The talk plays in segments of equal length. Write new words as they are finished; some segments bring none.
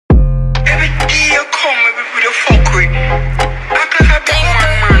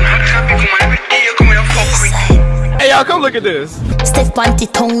Y'all, come look at this. Steph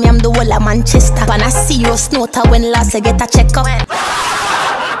panty tongue, I'm the whole of Manchester. When I see you snotter when last I get a checkup.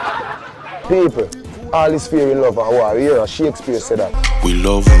 People, all is fear in love and war. Yeah, Shakespeare said that. We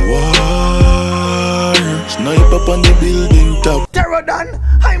love war. Snipe up on the building top. Terro done.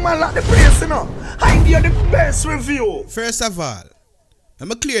 I'm a lot the place, you know. I give the best review. First of all, I'm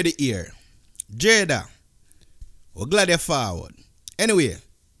going to clear the ear. Jada, we're glad you're forward. Anyway,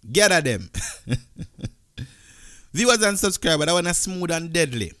 gather them. Viewers and subscribers, that one is smooth and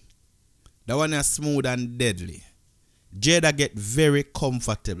deadly. That one is smooth and deadly. Jada get very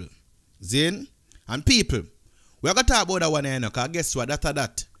comfortable. Zin? And people, we are going to talk about that one here, because guess what?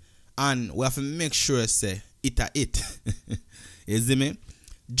 That. And we have to make sure say it a it. You see me?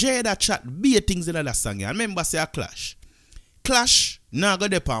 Jada chat be things in that song. And remember say a clash. Clash now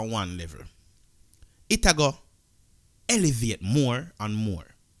go up on one level. It a go elevate more and more.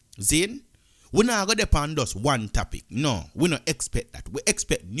 Zin? We not go depend on just one topic. No, we don't expect that. We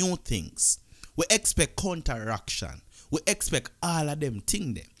expect new things. We expect counteraction. We expect all of them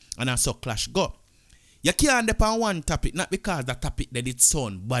things them. And that's how clash go. You can't depend on one topic, not because the topic that it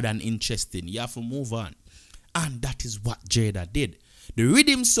sound bad and interesting. You have to move on. And that is what Jada did. The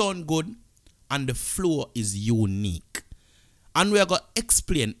rhythm sound good and the flow is unique. And we're going to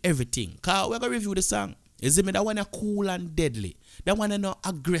explain everything. Because we're going to review the song. You see me? That one is cool and deadly. That one is not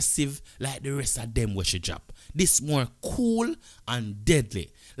aggressive like the rest of them where she drop. This more cool and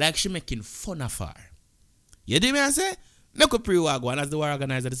deadly. Like she making fun of her. You do me I say? Make a pre-wagwan as the war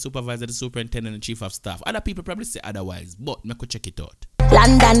organizer, the supervisor, the superintendent, and chief of staff. Other people probably say otherwise, but make a check it out.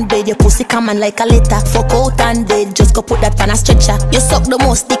 London bed, your pussy come on like a letter. Fuck out and dead, just go put that pan a stretcher. You suck the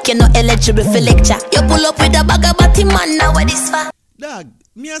most dick, you're not eligible for lecture. You pull up with a bag of batty man, now what is for? Dog,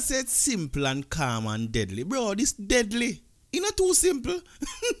 me I said simple and calm and deadly. Bro, this deadly. It's not too simple.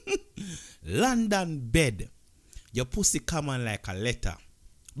 London bed, your pussy come on like a letter.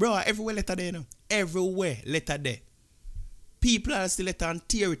 Bro, everywhere letter there, you know. Everywhere letter there. People are still letter and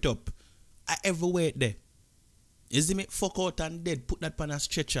tear it up. Everywhere there. You see me? Fuck out and dead. Put that pan a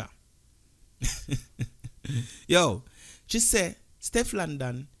stretcher. Yo, she say, Stefflon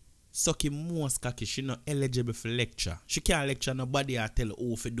done sucking most cocky. She not eligible for lecture. She can't lecture nobody and tell her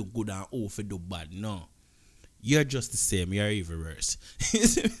who to do good and who to do bad. No. You're just the same. You're even worse.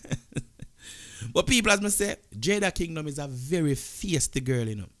 But people, as me say, Jada Kingdom is a very feisty girl,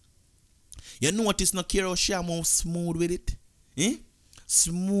 you know. You notice no care how she more smooth with it? Eh?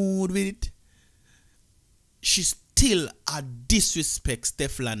 Smooth with it. She still a disrespect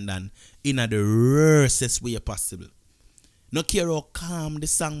Stefflon in a the worstest way possible. No care how calm the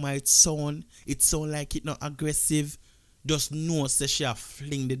song might sound. It sound like it not aggressive. Just know say she a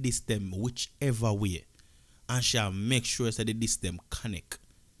fling the diss them whichever way. And she a make sure say the diss them connect.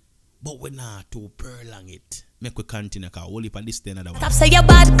 But we not too prolong it. Make we continue because we'll leave this thing another one. Stop say you're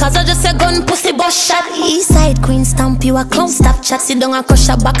bad cause I just say gun pussy bus shot. Eastside queen stamp you a clown stop chat. Sit down and crush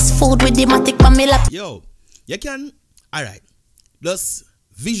a box food with the matic pa me lap. Yo, you can, alright. Just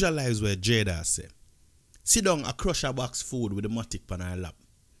visualize where Jada say. Sit down and crush a box food with the matic pa her lap.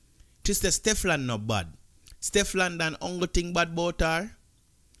 Just the Stefflon not bad. Stefflon done only thing bad about her.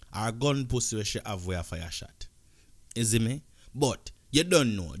 Her gun pussy where she have where fire shot. You see me? But you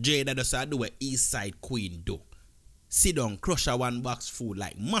don't know. Jada does do what Eastside Queen do. Sit down, crush a one box food,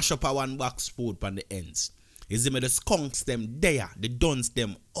 like mash up a one box food on the ends. You see me? The skunks them there, the duns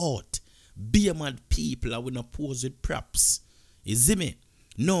them out. Be mad people and we not pose with props. You see me?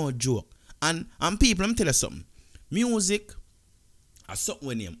 No joke. And people, let me tell you something. Music is something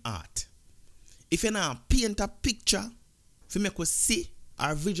when you art. If you now paint a picture, if you make us see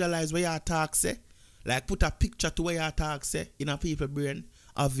or visualize where your talk say, like put a picture to where your talk say in a people brain,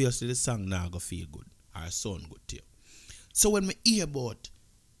 obviously the song now go feel good or sound good to you. So when we hear about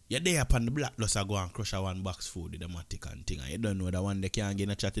you're there upon the black loss, I go and crush a one box food with the matic and thing, and you don't know the one they can't get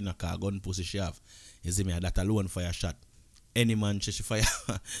in a chat in a car, gun pussy she have. You see me, that alone for your shot. Any man she fire,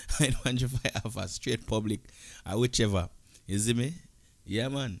 any man she fire off a straight public or whichever. You see me? Yeah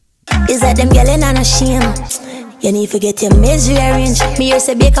man. Is that them yelling and a shame? You need to get your misery arranged. Me here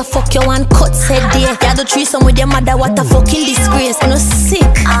say Baker fuck you one cut said there. You do threesome with your mother, what a fucking disgrace. You know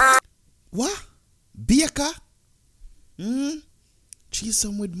sick. What? Baker?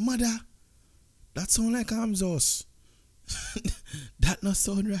 Threesome with mother? That sound like arms house. That not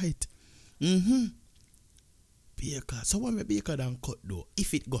sound right. Baker. So what me Baker done cut though?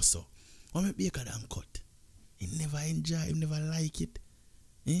 If it goes so. What me Baker done cut? He never enjoy, he never like it.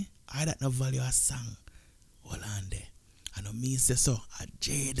 I that no value a song. Hold on there. I know me say so. A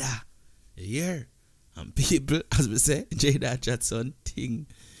Jada. Yeah. And people, as we say, Jada chat something.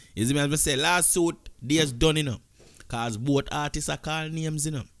 You see me as we say, last suit, days done enough. Cause both artists are called names,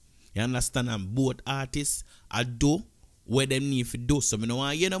 you know. You understand? And both artists are do what them need to do. So I don't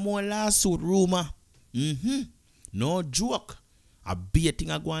want to hear no more lawsuit rumor. No joke. A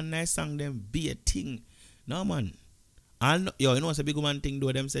baiting a go on nice song them baiting. No man. And yo, you know what's a big woman thing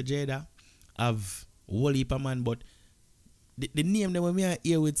though? Them say Jada have whole heap of man, but the name that when me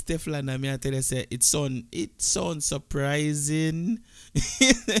hear with Stefflon and me I tell you say it sounds surprising.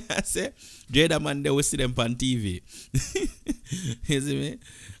 I say Jada man they will see them on TV. You see me?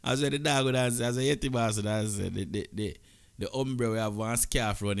 As when the dog would dance, as a yeti boss would dance, the hombre we have one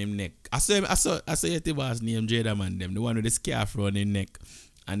scarf around him neck. I saw yeti boss named Jada man them, the one with the scarf around him neck,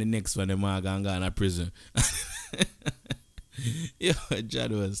 and the next one the man gone to prison. Yo,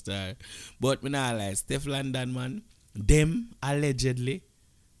 Jada was star. But me not like Stefflon Dan man. Them allegedly,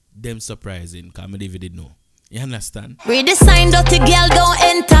 them surprising. Cause me did know. You understand? Redesign dirty girl don't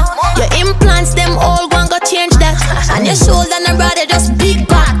enter. Your implants them all one go change that. And your shoulder and brother just big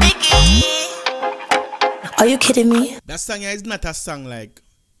back. Are you kidding me? That song is not a song like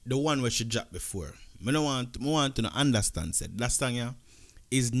the one where she dropped before. I want to understand said that song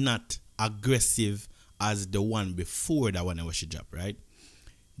is not aggressive as the one before that one where she dropped, right?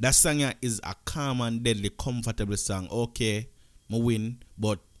 That song is a calm and deadly comfortable song. Okay, I win,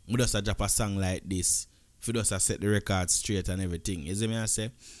 but I just drop a song like this. If you just set the record straight and everything. You see me I say?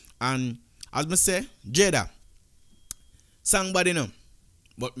 And as I say, Jada, song body no.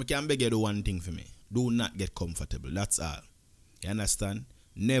 But I can beg you do one thing for me. Do not get comfortable. That's all. You understand?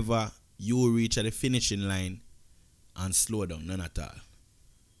 Never you reach at the finishing line and slow down. None at all.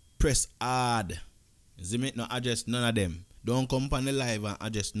 Press hard. You see me? No adjust none of them. Don't come on the live and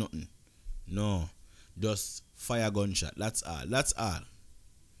adjust nothing. No. Just fire gunshot. That's all. That's all.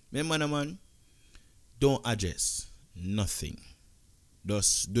 Remember, man, don't adjust nothing.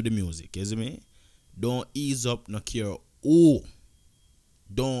 Just do the music. You see me? Don't ease up, no care. Oh.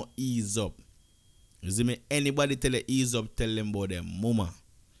 Don't ease up. You see me? Anybody tell you ease up, tell them about them. Mama.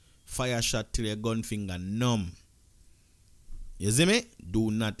 Fire shot till your gun finger numb. You see me?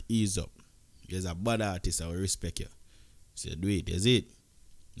 Do not ease up. You're a bad artist. I will respect you. So do it, is it?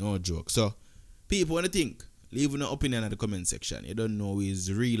 No joke. So, people, what do you think? Leave an opinion in the comment section. You don't know it's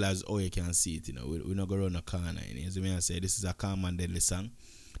real as how you can see it, you know. We're not going around a corner. You know? So, I say this is a calm and deadly song.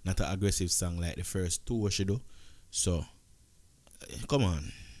 Not an aggressive song like the first two what she do. So, come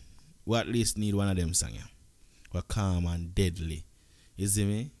on. We at least need one of them songs. We're calm and deadly. You see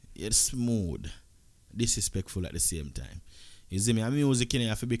me? It's smooth. Disrespectful at the same time. You see me? I mean, music, you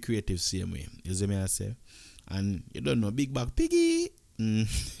have to be creative same way. You see me? I say. And you don't know, big back piggy.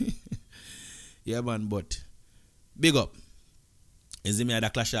 Yeah, man, but big up. You see me at the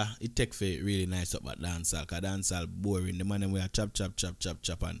clasher, it take for really nice up at dancehall. Because dancehall boring. The man we are chop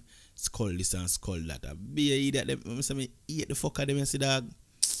and skull this and skull that. Be a idiot. Them say me eat the fuck out of them, you see dog.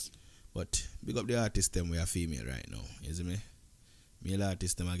 But big up the artist them we are female right now. You see me? Male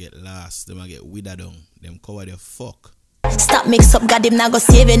artists them I get lost. Them I get withered down. Them cover their fuck. Stop mix up, God him now go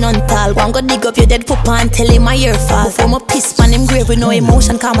save it on tall. One go dig up your dead papa and tell him my ear fall. Before my piss man him grave with no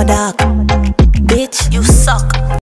emotion, calm a dog. Bitch, you suck.